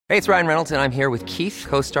Hey, it's Ryan Reynolds, and I'm here with Keith,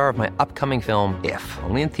 co-star of my upcoming film, If,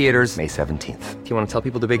 only in theaters May 17th. Do you want to tell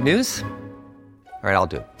people the big news? All right, I'll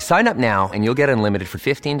do it. Sign up now and you'll get unlimited for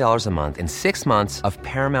 $15 a month and 6 months of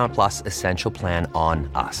Paramount Plus Essential Plan on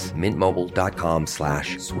us.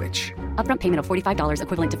 MintMobile.com/switch. Upfront payment of $45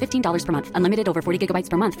 equivalent to $15 per month. Unlimited over 40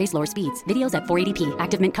 gigabytes per month. Face lower speeds. Videos at 480p.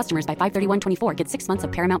 Active Mint customers by 531.24 get 6 months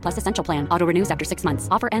of Paramount Plus Essential Plan. Auto renews after 6 months.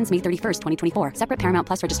 Offer ends May 31st, 2024. Separate Paramount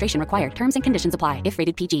Plus registration required. Terms and conditions apply if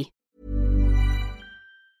rated PG.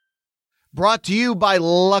 Brought to you by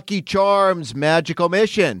Lucky Charms Magical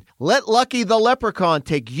Mission. Let Lucky the Leprechaun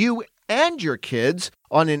take you and your kids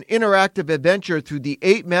on an interactive adventure through the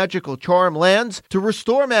 8 magical charm lands to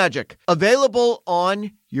restore magic. Available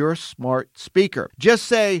on your smart speaker. Just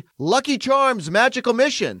say Lucky Charms Magical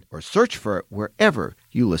Mission or search for it wherever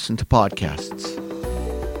you listen to podcasts.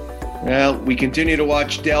 Well, we continue to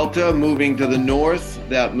watch Delta moving to the north.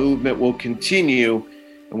 That movement will continue.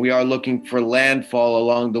 And we are looking for landfall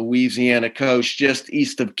along the Louisiana coast just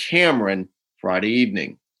east of Cameron Friday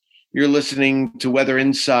evening. You're listening to Weather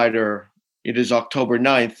Insider. It is October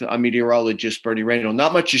 9th. I'm meteorologist Bernie Rayno.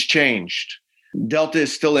 Not much has changed. Delta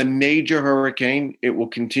is still a major hurricane. It will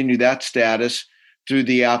continue that status through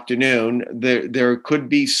the afternoon. There could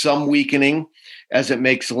be some weakening as it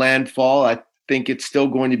makes landfall. I think it's still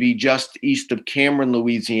going to be just east of Cameron,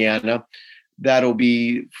 Louisiana. That'll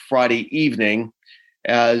be Friday evening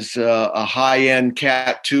as a high-end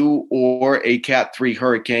Cat 2 or a Cat 3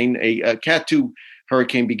 hurricane. A Cat 2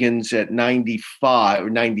 hurricane begins at 95, or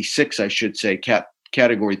 96, I should say,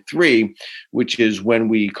 Category 3, which is when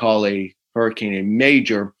we call a hurricane a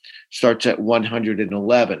major, starts at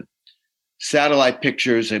 111. Satellite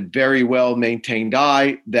pictures a very well-maintained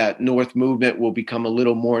eye. That north movement will become a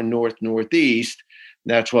little more north-northeast.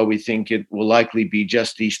 That's why we think it will likely be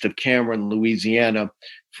just east of Cameron, Louisiana,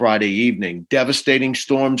 Friday evening. Devastating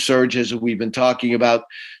storm surge, as we've been talking about,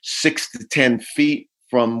 6 to 10 feet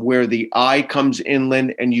from where the eye comes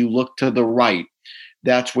inland and you look to the right.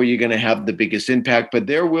 That's where you're going to have the biggest impact. But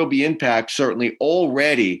there will be impact, certainly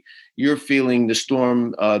already. You're feeling the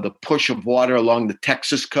storm, the push of water along the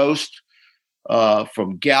Texas coast,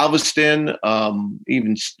 from Galveston,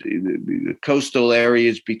 even the coastal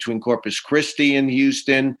areas between Corpus Christi and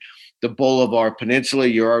Houston, the Bolivar Peninsula.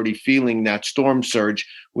 You're already feeling that storm surge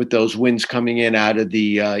with those winds coming in out of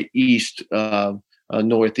the east,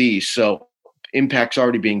 northeast. So impact's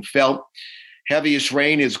already being felt. Heaviest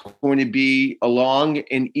rain is going to be along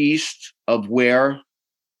and east of where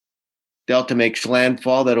Delta makes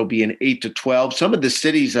landfall. That'll be in 8 to 12. Some of the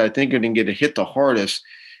cities I think are going to get hit the hardest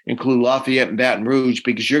include Lafayette and Baton Rouge,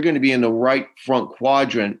 because you're going to be in the right front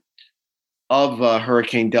quadrant of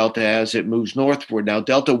Hurricane Delta as it moves northward. Now,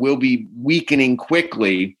 Delta will be weakening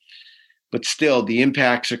quickly, but still the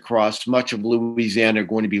impacts across much of Louisiana are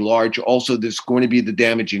going to be large. Also, there's going to be the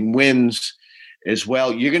damaging winds as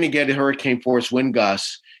well. You're going to get a hurricane force wind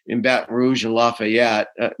gusts in Baton Rouge and Lafayette.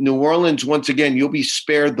 New Orleans, once again, you'll be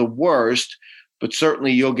spared the worst, but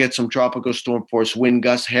certainly you'll get some tropical storm force wind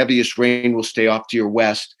gusts. Heaviest rain will stay off to your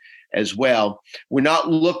west as well. We're not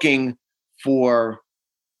looking for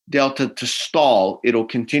Delta to stall. It'll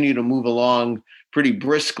continue to move along pretty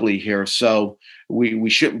briskly here. So we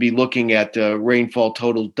shouldn't be looking at rainfall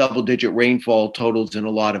totals, double-digit rainfall totals in a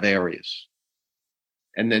lot of areas.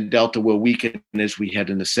 And then Delta will weaken as we head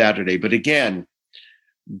into Saturday. But again,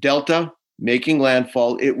 Delta making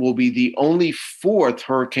landfall. It will be the only 4th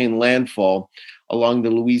hurricane landfall along the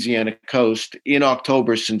Louisiana coast in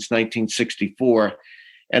October since 1964.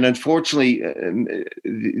 And unfortunately,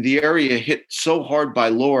 the area hit so hard by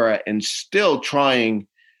Laura and still trying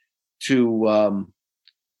to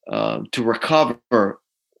recover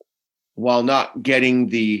while not getting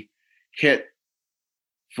the hit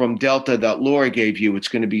from Delta that Laura gave you. It's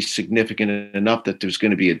going to be significant enough that there's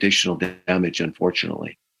going to be additional damage,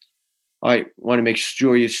 unfortunately. I want to make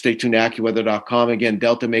sure you stay tuned to AccuWeather.com. Again,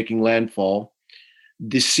 Delta making landfall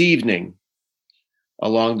this evening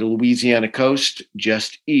along the Louisiana coast,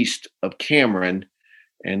 just east of Cameron.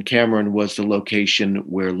 And Cameron was the location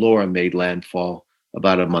where Laura made landfall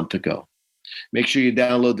about a month ago. Make sure you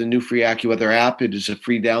download the new free AccuWeather app. It is a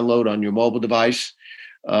free download on your mobile device.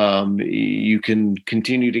 You can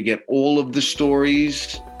continue to get all of the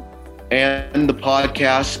stories and the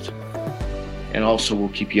podcast, and also we'll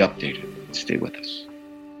keep you updated. Stay with us.